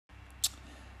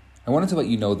I wanted to let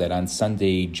you know that on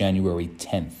Sunday, January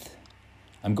 10th,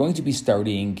 I'm going to be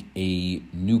starting a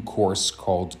new course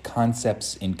called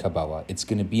Concepts in Kabbalah. It's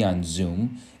going to be on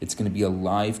Zoom. It's going to be a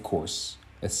live course,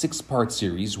 a 6-part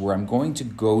series where I'm going to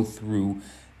go through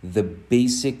the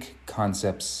basic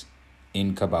concepts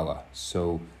in Kabbalah.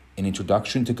 So, an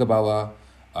introduction to Kabbalah,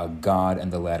 God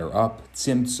and the ladder up,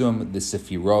 Tzimtzum, the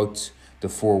Sefirot, the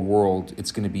four world.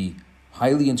 It's going to be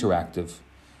highly interactive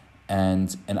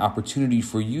and an opportunity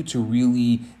for you to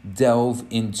really delve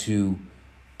into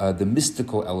the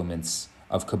mystical elements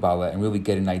of Kabbalah and really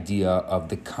get an idea of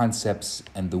the concepts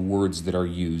and the words that are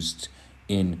used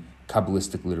in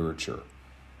Kabbalistic literature.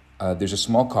 There's a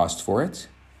small cost for it,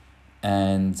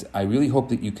 and I really hope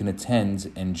that you can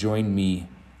attend and join me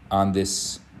on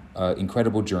this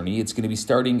incredible journey. It's going to be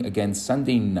starting again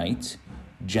Sunday night,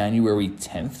 January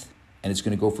 10th, and it's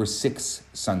going to go for 6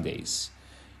 Sundays.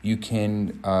 You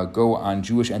can go on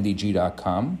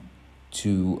jewishnDG.com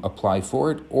to apply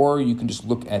for it, or you can just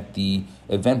look at the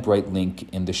Eventbrite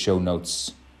link in the show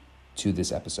notes to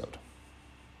this episode.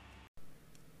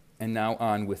 And now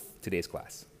on with today's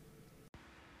class.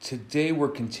 Today we're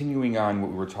continuing on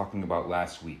what we were talking about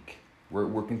last week.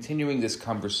 We're continuing this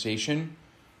conversation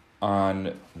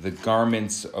on the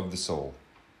garments of the soul,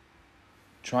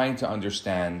 trying to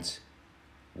understand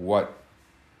what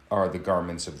are the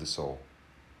garments of the soul.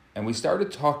 And we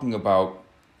started talking about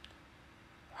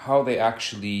how they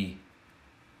actually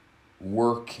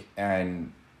work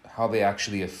and how they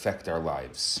actually affect our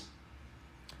lives.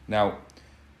 Now,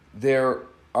 there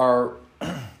are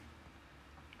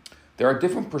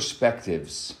different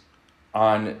perspectives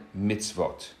on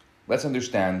mitzvot. Let's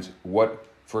understand what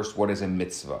is a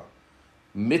mitzvah.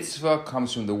 Mitzvah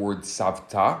comes from the word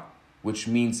savta, which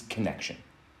means connection.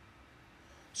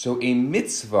 So a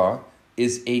mitzvah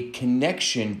is a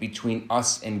connection between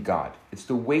us and God. It's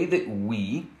the way that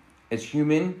we, as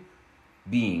human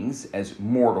beings, as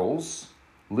mortals,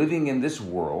 living in this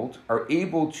world, are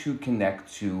able to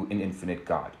connect to an infinite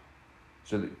God.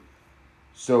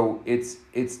 So it's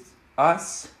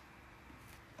us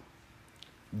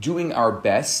doing our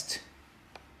best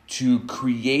to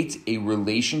create a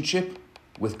relationship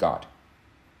with God.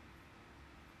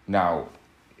 Now,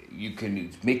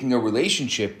 making a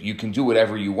relationship, you can do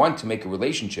whatever you want to make a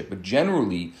relationship. But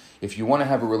generally, if you want to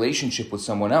have a relationship with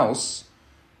someone else,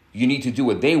 you need to do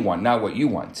what they want, not what you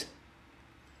want.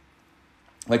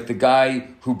 Like the guy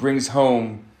who brings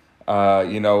home,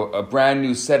 a brand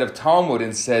new set of Talmud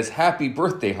and says, "Happy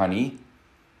birthday, honey."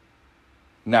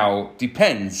 Now,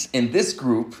 depends. In this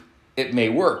group, it may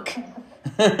work.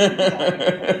 I'd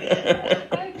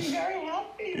be very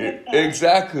happy with that.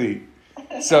 Exactly.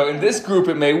 So in this group,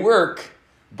 it may work,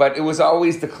 but it was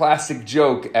always the classic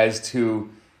joke as to,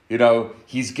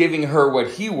 he's giving her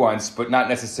what he wants, but not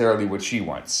necessarily what she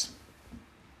wants.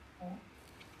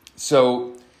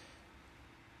 So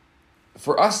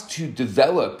for us to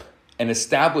develop and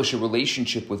establish a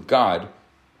relationship with God,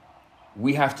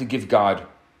 we have to give God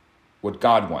what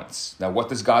God wants. Now, what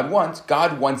does God want?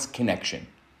 God wants connection.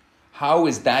 How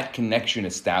is that connection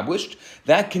established?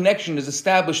 That connection is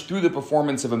established through the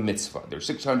performance of a mitzvah. There's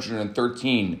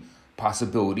 613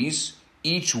 possibilities.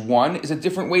 Each one is a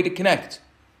different way to connect.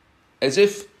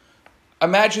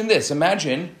 Imagine this.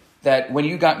 Imagine that when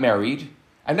you got married,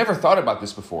 I never thought about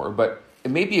this before, but it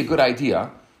may be a good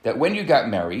idea that when you got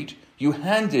married, you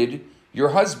handed your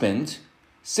husband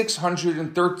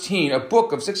a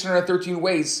book of 613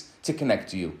 ways to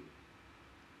connect to you.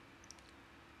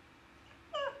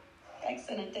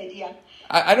 Excellent idea.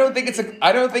 I don't think it's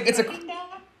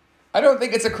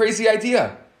a crazy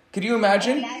idea. Could you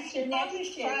imagine? That's your next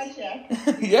project.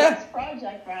 Yeah. Next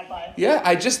project, Rabbi. Yeah,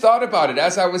 I just thought about it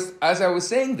as I was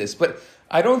saying this, but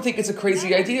I don't think it's a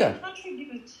crazy idea.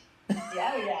 Contribute.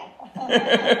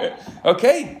 Yeah.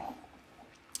 Okay.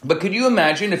 But could you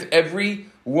imagine if every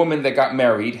woman that got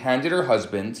married handed her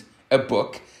husband a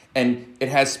book and it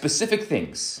has specific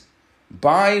things?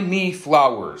 Buy me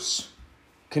flowers.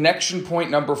 Connection point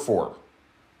number 4.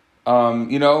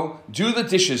 Do the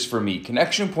dishes for me.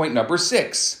 Connection point number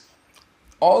 6.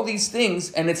 All these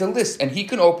things, and it's a list. And he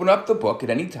can open up the book at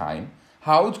any time.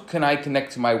 How can I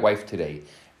connect to my wife today?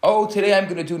 Oh, today I'm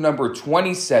going to do number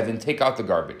 27, take out the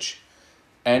garbage.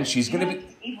 And she's going to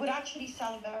be... It would actually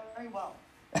sound very well.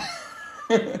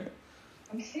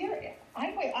 I'm serious.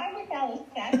 I'm with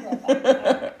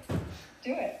Alessandra.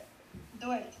 Do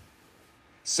it.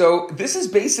 So this is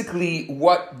basically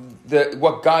what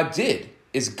God did.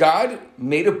 Is God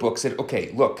made a book, said,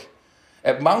 okay, look,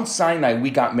 at Mount Sinai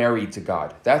we got married to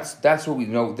God. That's what we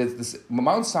know.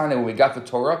 Mount Sinai, when we got the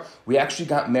Torah, we actually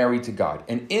got married to God.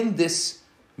 And in this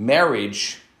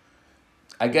marriage,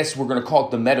 I guess we're going to call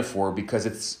it the metaphor because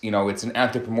it's an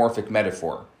anthropomorphic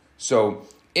metaphor. So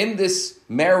in this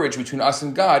marriage between us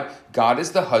and God, God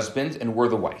is the husband and we're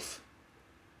the wife.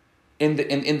 In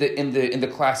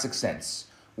the classic sense.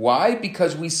 Why?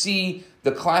 Because we see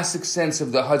the classic sense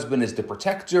of the husband as the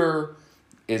protector,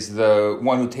 is the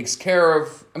one who takes care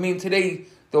of. I mean, today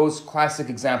those classic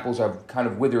examples are kind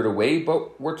of withered away,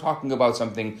 but we're talking about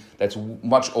something that's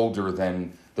much older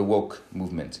than the woke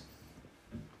movement.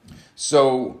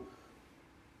 So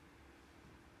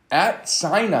at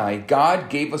Sinai, God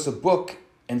gave us a book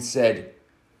and said,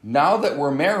 now that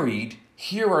we're married,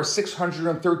 here are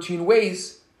 613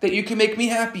 ways that you can make me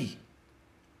happy.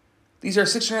 These are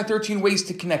 613 ways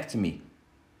to connect to me.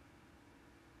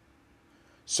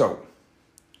 So,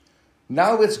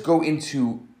 now let's go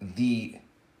into the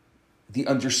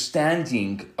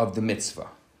understanding of the mitzvah.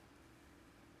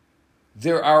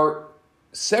 There are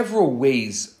several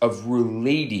ways of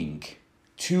relating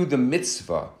to the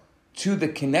mitzvah, to the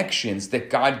connections that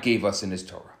God gave us in His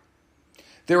Torah.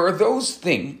 There are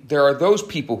those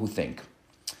people who think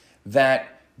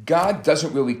that God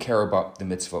doesn't really care about the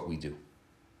mitzvah we do.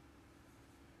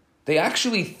 They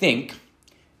actually think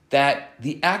that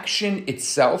the action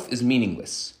itself is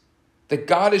meaningless, that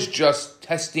God is just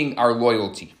testing our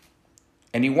loyalty,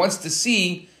 and He wants to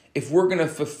see if we're going to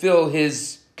fulfill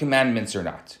His commandments or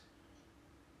not.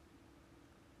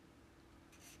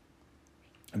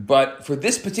 But for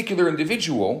this particular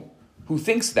individual who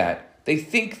thinks that, they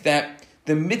think that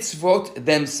the mitzvot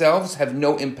themselves have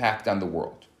no impact on the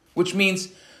world, which means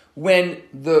when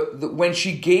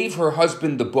she gave her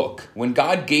husband the book, when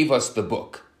God gave us the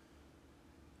book,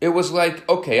 it was like,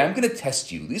 okay, I'm going to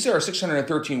test you. These are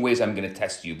 613 ways I'm going to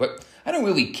test you, but I don't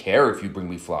really care if you bring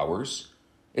me flowers.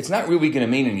 It's not really going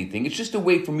to mean anything. It's just a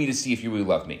way for me to see if you really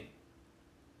love me.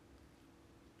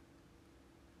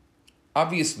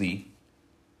 Obviously,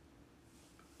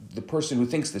 the person who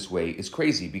thinks this way is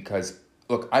crazy because,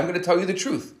 look, I'm going to tell you the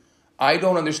truth. I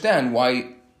don't understand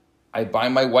why I buy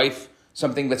my wife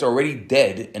something that's already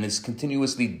dead and is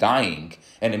continuously dying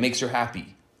and it makes her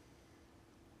happy.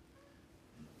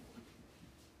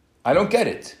 I don't get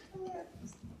it.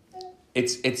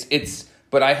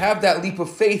 But I have that leap of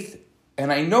faith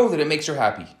and I know that it makes her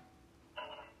happy.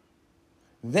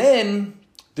 Then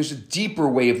there's a deeper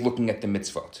way of looking at the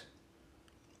mitzvot.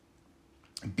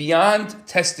 Beyond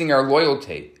testing our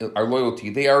loyalty,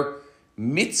 they are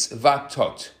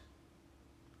mitzvatot,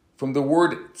 from the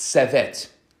word tsevet,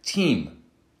 team.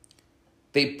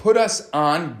 They put us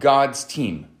on God's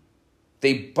team.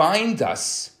 They bind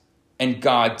us and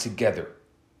God together.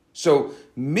 So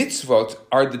mitzvot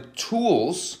are the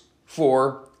tools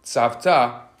for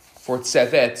tzavta, for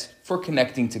tsevet, for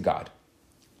connecting to God.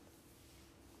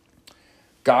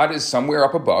 God is somewhere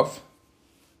up above,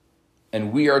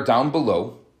 and we are down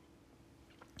below,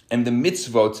 and the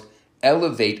mitzvot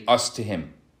elevate us to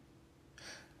Him.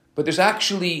 But there's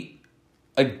actually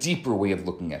a deeper way of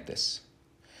looking at this.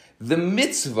 The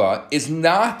mitzvah is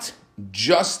not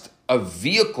just a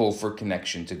vehicle for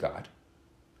connection to God,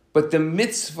 but the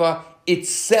mitzvah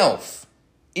itself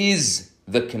is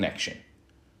the connection.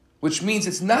 Which means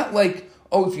it's not like,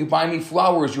 oh, if you buy me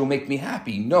flowers, you'll make me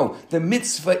happy. No, the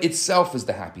mitzvah itself is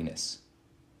the happiness.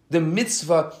 The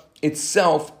mitzvah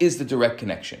itself is the direct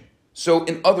connection. So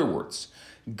in other words,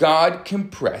 God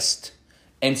compressed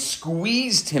and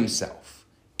squeezed Himself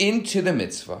into the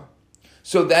mitzvah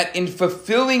so that in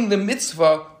fulfilling the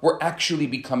mitzvah, we're actually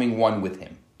becoming one with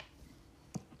Him.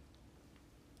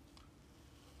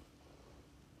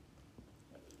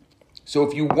 So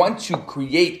if you want to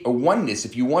create a oneness,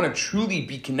 if you want to truly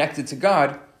be connected to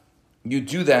God, you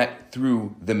do that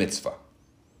through the mitzvah.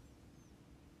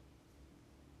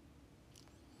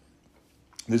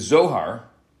 The Zohar,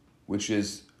 which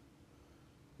is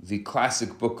the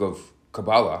classic book of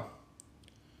Kabbalah,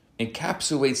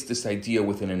 encapsulates this idea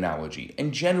with an analogy.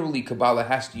 And generally, Kabbalah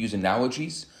has to use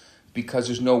analogies because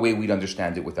there's no way we'd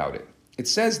understand it without it. It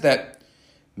says that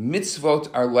mitzvot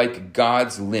are like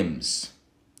God's limbs.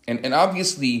 And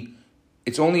obviously,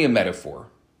 it's only a metaphor,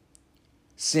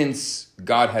 since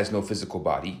God has no physical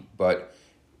body. But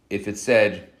if it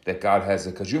said that God has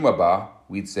a kajumaba,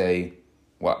 we'd say,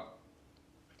 what?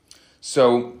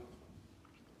 So,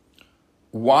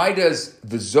 why does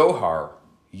the Zohar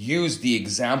use the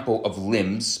example of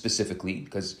limbs specifically?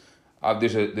 Because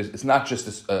it's not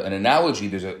just an analogy,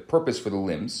 there's a purpose for the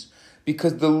limbs.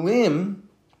 Because the limb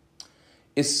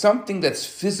is something that's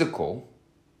physical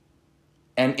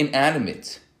and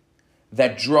inanimate,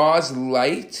 that draws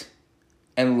light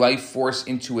and life force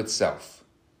into itself,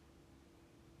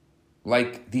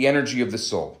 like the energy of the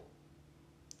soul.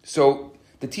 So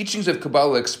The teachings of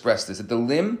Kabbalah express this, that the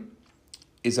limb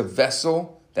is a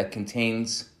vessel that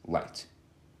contains light.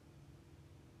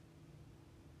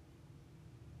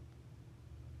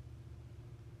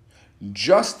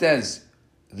 Just as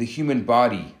the human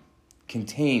body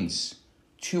contains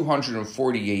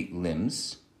 248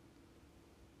 limbs,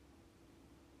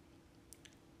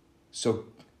 so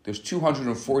there's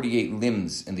 248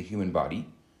 limbs in the human body,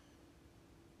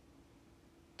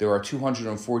 there are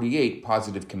 248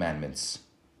 positive commandments.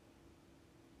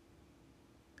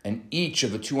 And each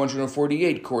of the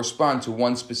 248 correspond to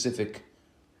one specific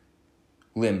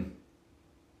limb.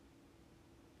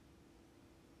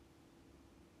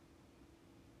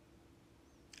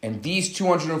 And these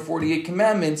 248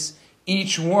 commandments,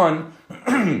 each one,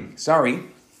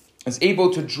 is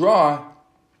able to draw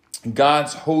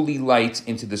God's holy light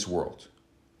into this world.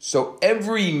 So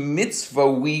every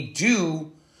mitzvah we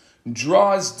do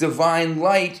draws divine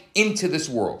light into this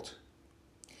world.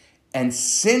 And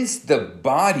since the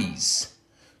body's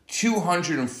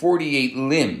 248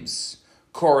 limbs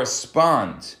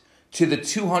correspond to the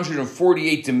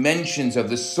 248 dimensions of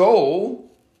the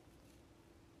soul,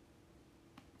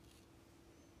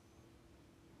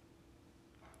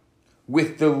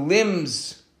 with the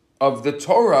limbs of the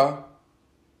Torah,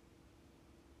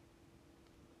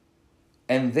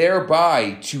 and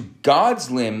thereby to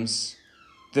God's limbs,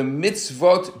 the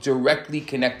mitzvot directly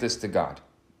connect us to God.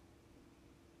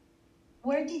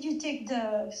 Where did you take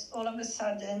all of a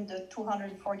sudden, the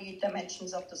 248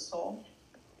 dimensions of the soul?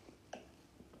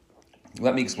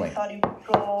 Let me explain. You thought it would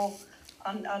go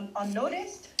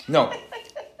unnoticed? No.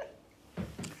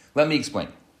 Let me explain.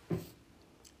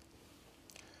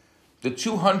 The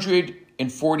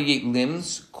 248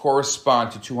 limbs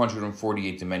correspond to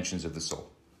 248 dimensions of the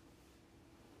soul.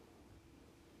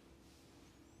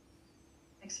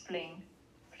 Explain,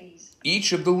 please.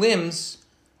 Each of the limbs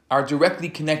are directly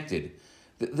connected.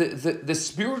 The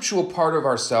spiritual part of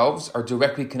ourselves are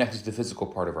directly connected to the physical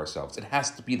part of ourselves. It has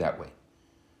to be that way.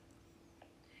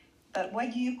 But why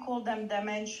do you call them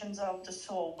dimensions of the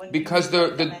soul? Because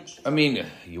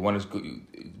you want to.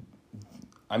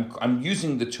 I'm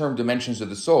using the term dimensions of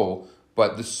the soul,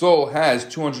 but the soul has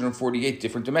 248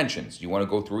 different dimensions. You want to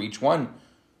go through each one?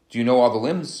 Do you know all the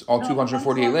limbs? All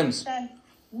 248 limbs?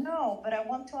 No, but I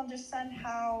want to understand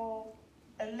how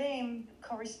a limb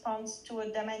corresponds to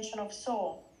a dimension of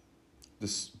soul.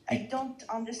 I don't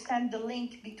understand the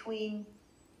link between.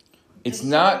 It's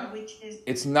not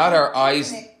our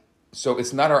eyes. So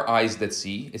it's not our eyes that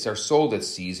see. It's our soul that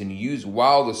sees. And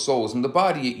while the soul is in the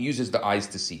body, it uses the eyes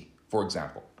to see. For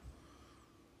example.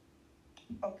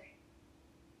 Okay.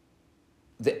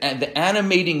 The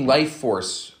animating life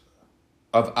force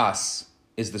of us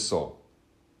is the soul.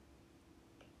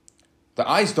 The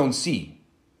eyes don't see.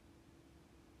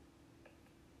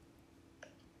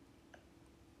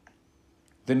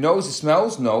 The nose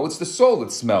smells? No, it's the soul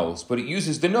that smells, but it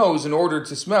uses the nose in order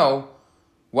to smell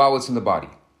while it's in the body.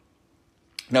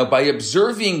 Now, by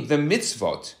observing the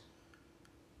mitzvot,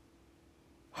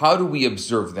 how do we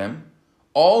observe them?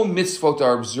 All mitzvot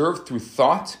are observed through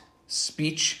thought,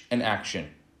 speech, and action,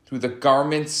 through the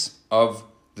garments of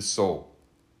the soul.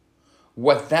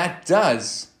 What that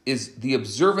does is the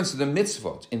observance of the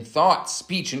mitzvot in thought,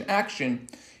 speech, and action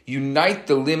unite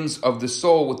the limbs of the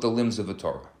soul with the limbs of the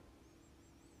Torah.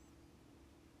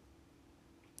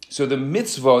 So the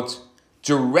mitzvot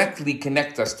directly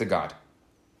connect us to God.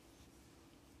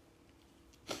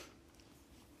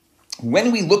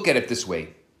 When we look at it this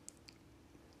way,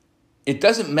 it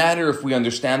doesn't matter if we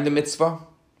understand the mitzvah.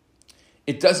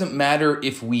 It doesn't matter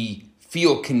if we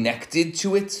feel connected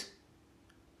to it.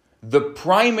 The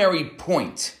primary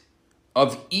point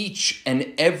of each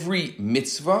and every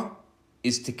mitzvah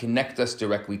is to connect us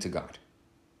directly to God.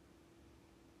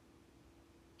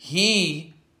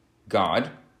 He,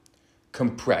 God,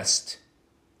 compressed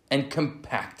and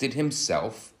compacted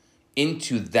himself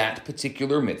into that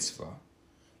particular mitzvah,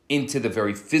 into the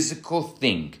very physical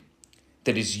thing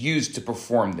that is used to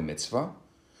perform the mitzvah.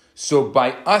 So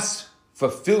by us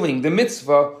fulfilling the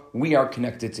mitzvah, we are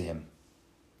connected to him.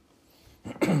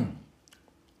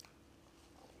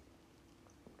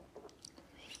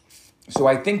 So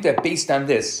I think that based on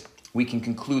this, we can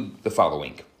conclude the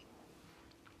following.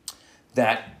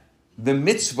 That the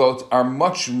mitzvot are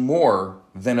much more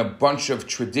than a bunch of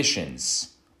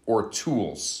traditions or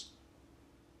tools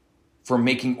for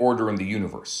making order in the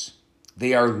universe.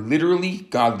 They are literally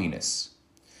godliness.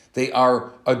 They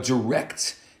are a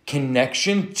direct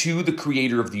connection to the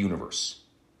creator of the universe.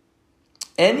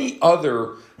 Any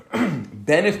other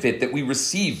benefit that we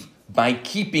receive by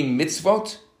keeping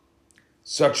mitzvot,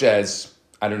 such as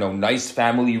nice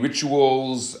family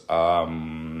rituals,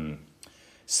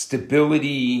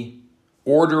 stability,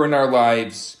 order in our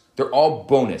lives. They're all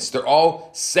bonus. They're all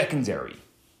secondary.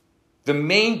 The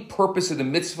main purpose of the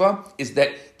mitzvah is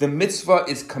that the mitzvah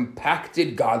is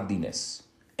compacted godliness.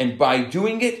 And by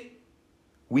doing it,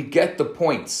 we get the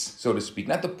points, so to speak.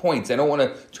 Not the points. I don't want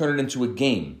to turn it into a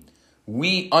game.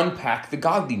 We unpack the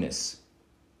godliness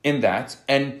in that,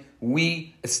 and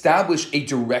we establish a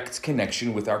direct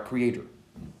connection with our Creator.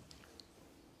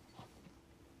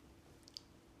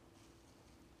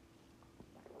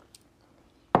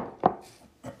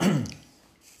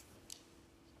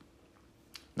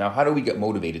 Now, how do we get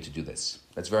motivated to do this?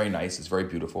 That's very nice. It's very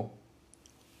beautiful.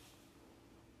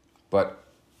 But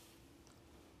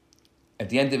at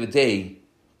the end of the day,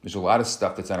 there's a lot of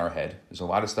stuff that's on our head. There's a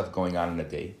lot of stuff going on in a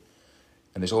day.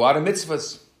 And there's a lot of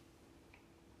mitzvahs.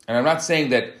 And I'm not saying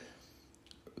that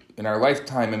in our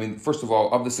lifetime, first of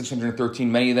all, of the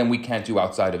 613, many of them we can't do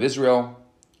outside of Israel.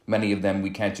 Many of them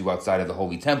we can't do outside of the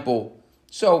Holy Temple.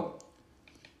 So,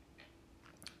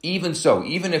 even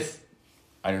if,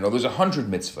 there's 100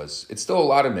 mitzvahs, it's still a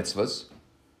lot of mitzvahs.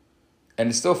 And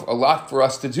it's still a lot for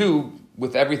us to do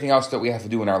with everything else that we have to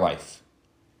do in our life.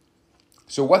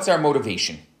 So what's our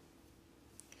motivation?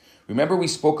 Remember we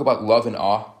spoke about love and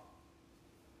awe?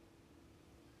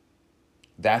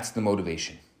 That's the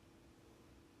motivation.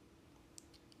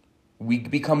 We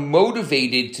become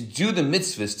motivated to do the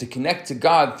mitzvahs, to connect to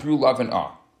God through love and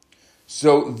awe.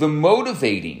 So the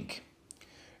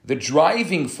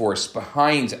driving force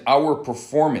behind our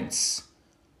performance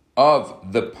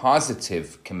of the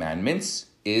positive commandments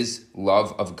is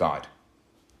love of God.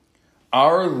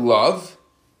 Our love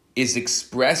is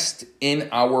expressed in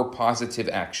our positive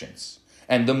actions.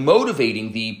 And the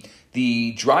motivating,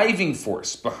 the driving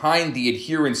force behind the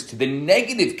adherence to the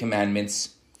negative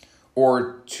commandments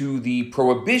or to the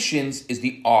prohibitions is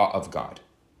the awe of God.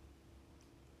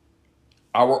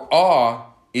 Our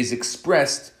awe is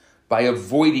expressed by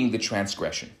avoiding the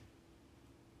transgression.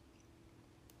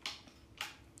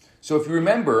 So if you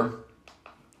remember,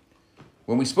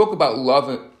 when we spoke about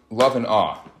love and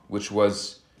awe, which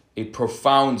was a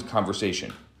profound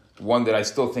conversation, one that I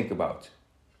still think about.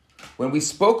 When we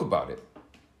spoke about it,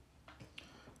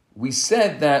 we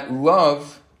said that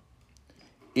love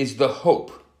is the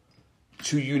hope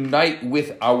to unite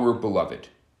with our beloved.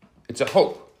 It's a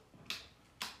hope.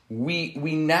 We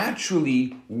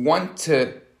naturally want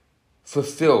to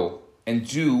fulfill and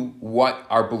do what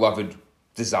our beloved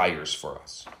desires for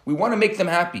us. We want to make them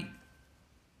happy.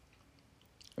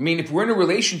 If we're in a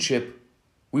relationship,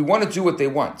 we want to do what they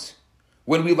want.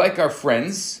 When we like our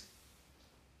friends,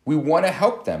 we want to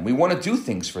help them. We want to do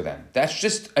things for them. That's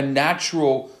just a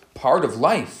natural part of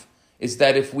life, is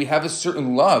that if we have a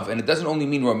certain love, and it doesn't only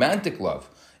mean romantic love,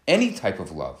 any type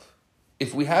of love,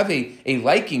 if we have a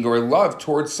liking or a love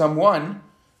towards someone,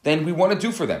 then we want to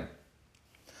do for them.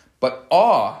 But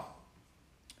awe,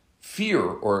 fear,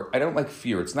 or I don't like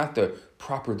fear, it's not the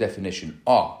proper definition.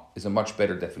 Awe is a much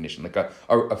better definition, like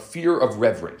a fear of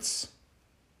reverence.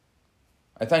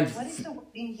 I find what is the word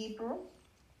in Hebrew?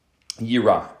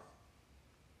 Yirah.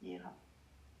 Yirah.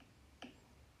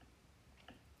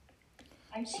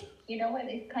 I think,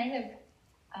 it kind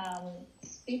of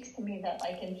speaks to me that,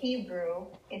 like in Hebrew,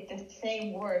 it's the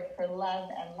same word for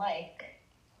love and like,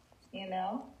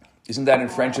 Isn't that in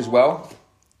French as well?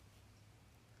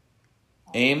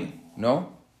 Aim?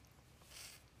 No?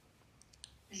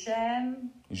 J'aime.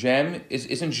 J'aime?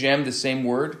 Isn't j'aime the same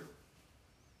word?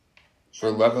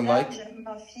 For love and like? J'aime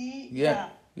ma fille.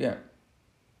 Yeah.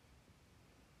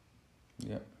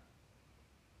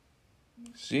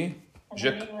 See?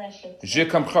 Je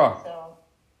comprends.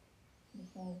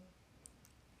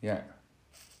 Yeah.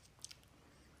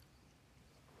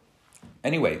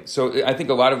 Anyway, so I think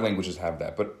a lot of languages have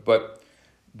that,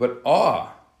 but awe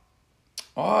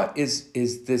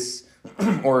is this,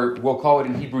 or we'll call it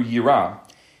in Hebrew yirah,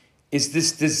 is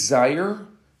this desire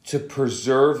to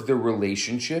preserve the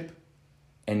relationship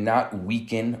and not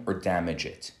weaken or damage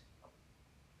it.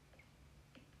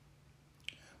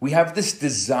 We have this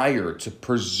desire to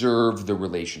preserve the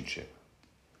relationship.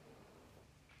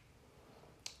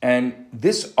 And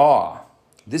this awe,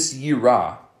 this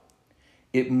yirah,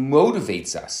 it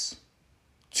motivates us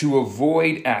to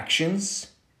avoid actions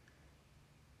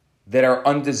that are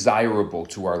undesirable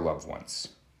to our loved ones.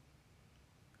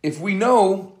 If we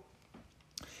know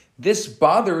this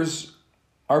bothers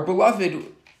our beloved,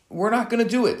 we're not going to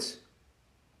do it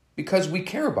because we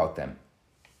care about them.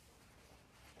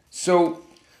 So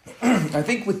I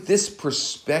think with this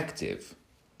perspective,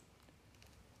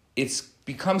 it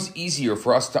becomes easier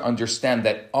for us to understand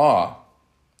that awe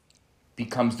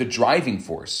becomes the driving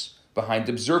force behind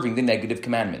observing the negative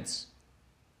commandments.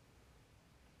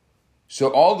 So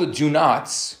all the do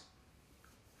nots,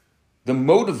 the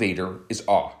motivator is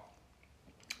awe.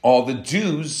 All the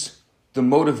do's, the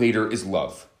motivator is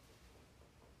love.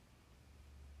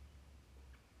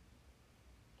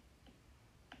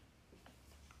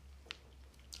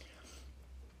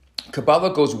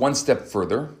 Kabbalah goes one step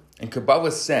further, and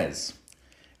Kabbalah says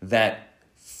that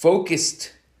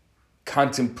focused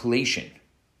contemplation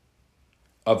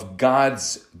of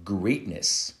God's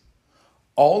greatness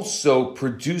also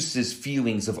produces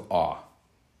feelings of awe.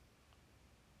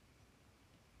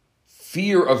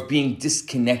 Fear of being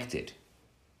disconnected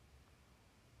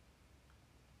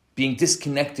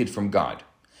from God.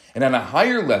 And on a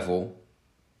higher level,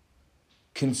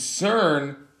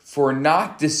 concern for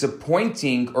not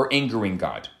disappointing or angering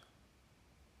God.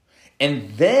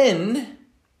 And then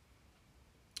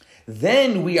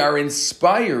we are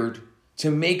inspired to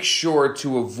make sure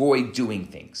to avoid doing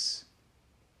things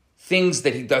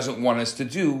that he doesn't want us to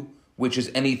do, which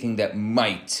is anything that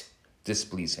might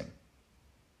displease him.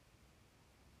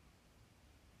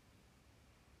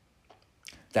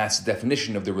 That's the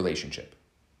definition of the relationship.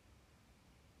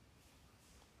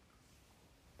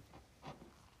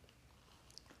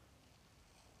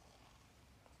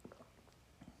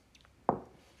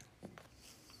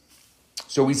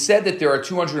 So we said that there are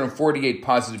 248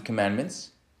 positive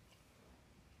commandments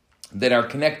that are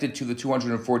connected to the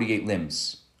 248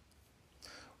 limbs.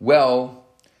 Well,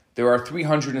 there are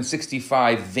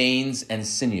 365 veins and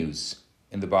sinews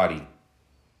in the body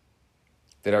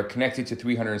that are connected to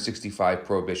 365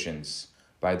 prohibitions.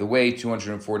 By the way,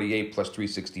 248 plus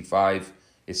 365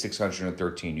 is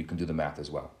 613. You can do the math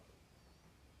as well.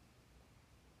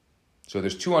 So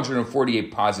there's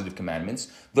 248 positive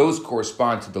commandments. Those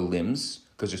correspond to the limbs,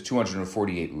 because there's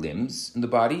 248 limbs in the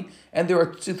body, and there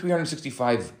are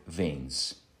 365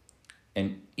 veins.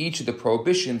 And each of the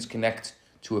prohibitions connect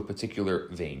to a particular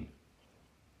vein.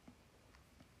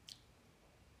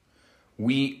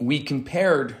 We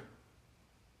compared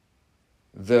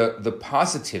the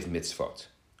positive mitzvot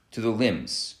to the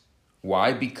limbs.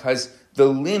 Why? Because the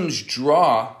limbs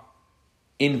draw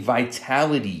in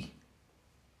vitality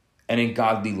and in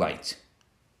godly light.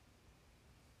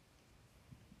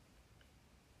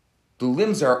 The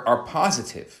limbs are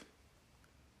positive,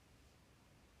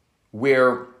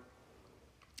 where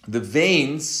the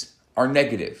veins are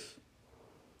negative.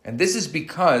 And this is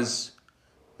because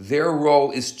their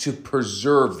role is to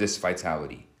preserve this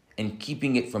vitality and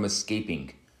keeping it from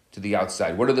escaping to the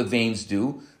outside. What do the veins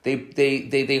do?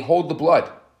 They hold the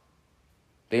blood.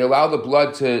 They allow the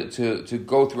blood to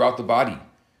go throughout the body.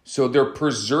 So they're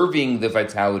preserving the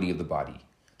vitality of the body.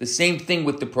 The same thing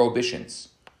with the prohibitions.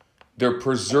 They're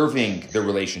preserving the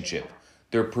relationship.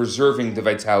 They're preserving the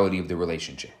vitality of the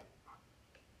relationship.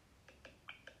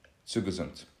 So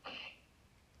gesund.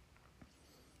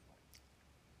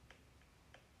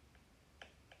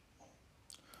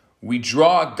 We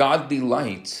draw godly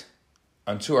light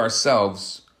unto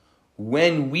ourselves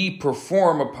when we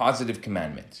perform a positive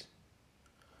commandment.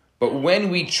 But when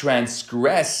we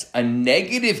transgress a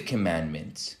negative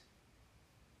commandment,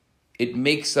 it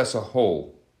makes us a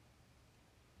hole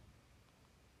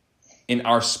in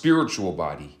our spiritual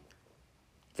body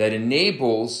that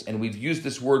enables, and we've used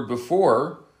this word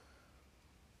before,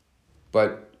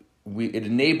 but it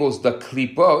enables the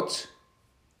klipot,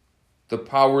 the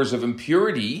powers of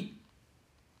impurity,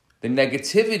 the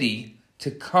negativity, to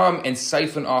come and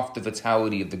siphon off the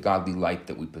vitality of the godly light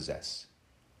that we possess.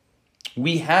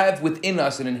 We have within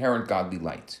us an inherent godly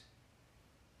light.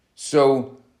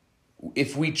 So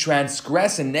if we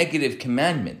transgress a negative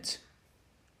commandment,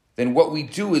 then what we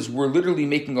do is we're literally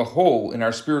making a hole in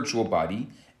our spiritual body,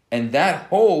 and that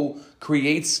hole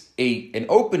creates an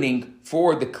opening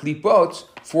for the klipot,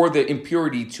 for the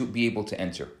impurity to be able to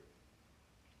enter.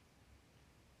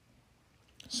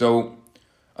 So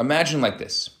imagine like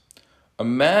this.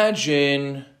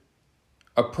 Imagine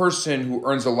a person who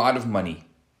earns a lot of money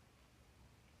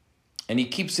and he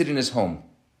keeps it in his home.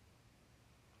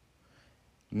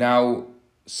 Now,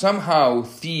 somehow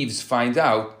thieves find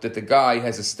out that the guy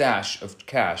has a stash of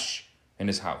cash in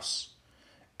his house.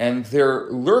 And they're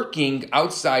lurking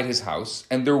outside his house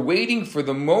and they're waiting for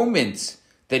the moment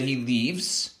that he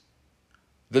leaves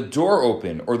the door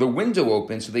open or the window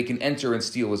open so they can enter and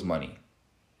steal his money.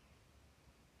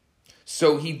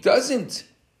 So he doesn't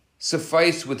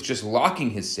suffice with just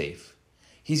locking his safe.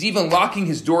 He's even locking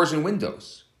his doors and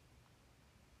windows.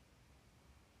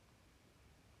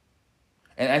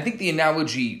 And I think the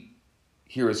analogy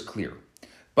here is clear.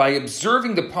 By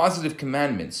observing the positive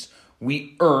commandments,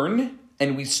 we earn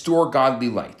and we store godly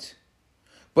light.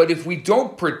 But if we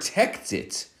don't protect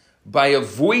it by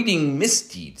avoiding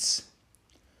misdeeds,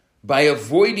 by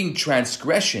avoiding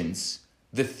transgressions,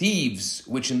 the thieves,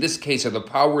 which in this case are the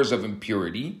powers of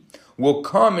impurity, will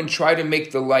come and try to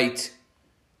make the light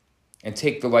and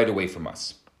take the light away from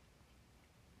us.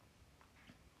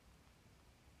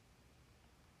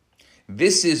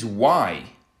 This is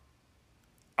why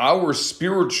our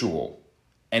spiritual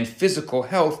and physical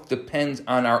health depends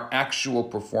on our actual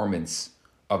performance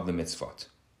of the mitzvot.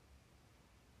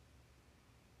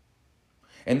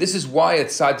 And this is why a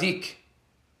tzaddik,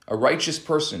 a righteous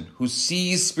person who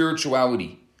sees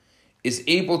spirituality, is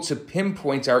able to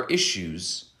pinpoint our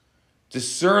issues,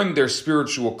 discern their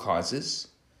spiritual causes,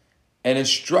 and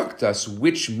instruct us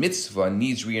which mitzvah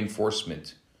needs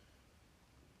reinforcement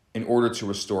in order to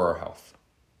restore our health.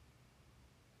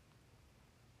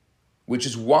 Which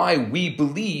is why we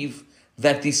believe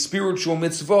that the spiritual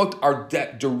mitzvot are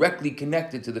directly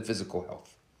connected to the physical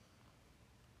health.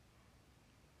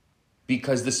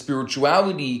 Because the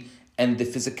spirituality and the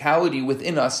physicality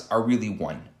within us are really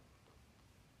one.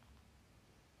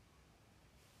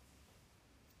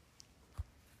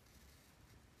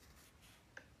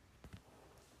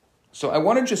 So I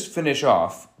want to just finish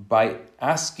off by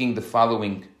asking the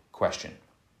following question.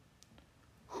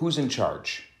 Who's in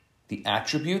charge? The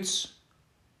attributes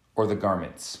or the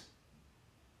garments?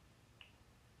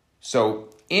 So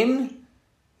in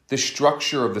the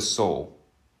structure of the soul,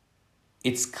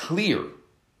 it's clear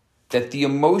that the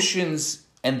emotions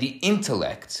and the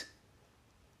intellect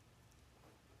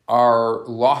are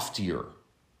loftier.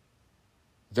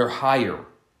 They're higher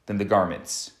than the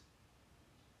garments.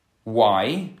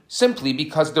 Why? Simply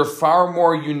because they're far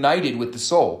more united with the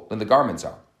soul than the garments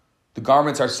are. The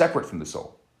garments are separate from the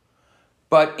soul.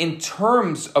 But in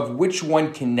terms of which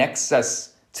one connects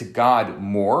us to God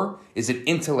more, is it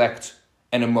intellect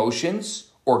and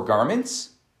emotions or garments?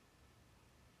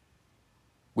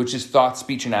 Which is thought,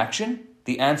 speech, and action?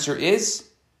 The answer is?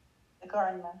 The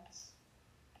garments.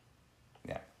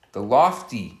 Yeah.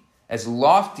 As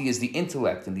lofty as the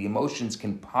intellect and the emotions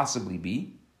can possibly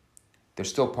be, they're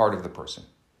still part of the person.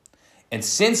 And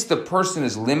since the person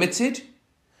is limited,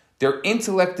 their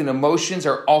intellect and emotions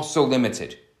are also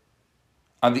limited.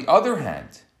 On the other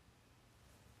hand,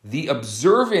 the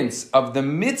observance of the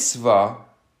mitzvah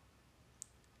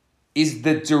is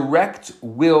the direct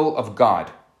will of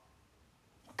God.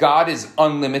 God is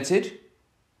unlimited,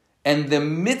 and the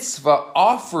mitzvah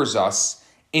offers us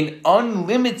an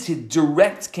unlimited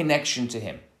direct connection to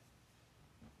Him.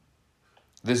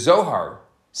 The Zohar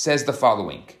says the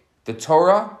following: the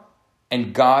Torah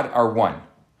and God are one.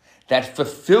 That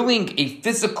fulfilling a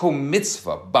physical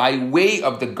mitzvah by way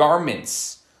of the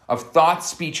garments of thought,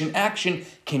 speech, and action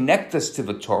connect us to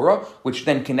the Torah, which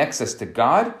then connects us to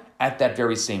God at that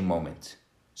very same moment.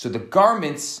 So the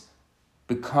garments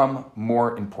become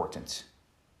more important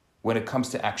when it comes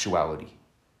to actuality.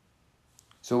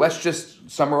 So let's just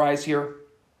summarize here.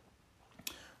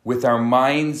 With our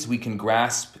minds, we can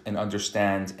grasp and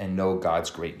understand and know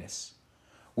God's greatness.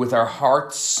 With our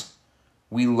hearts,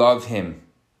 we love Him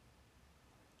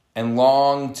and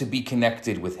long to be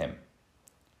connected with Him.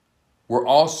 We're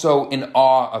also in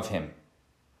awe of Him.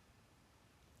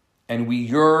 And we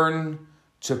yearn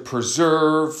to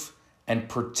preserve and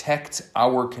protect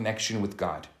our connection with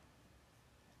God.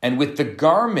 And with the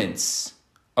garments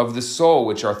of the soul,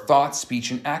 which are thought,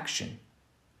 speech, and action,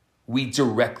 we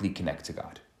directly connect to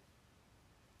God.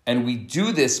 And we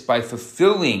do this by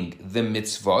fulfilling the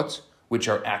mitzvot, which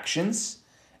are actions,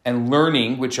 and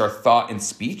learning, which are thought and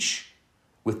speech,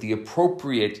 with the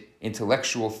appropriate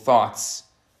intellectual thoughts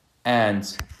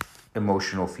and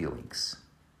emotional feelings.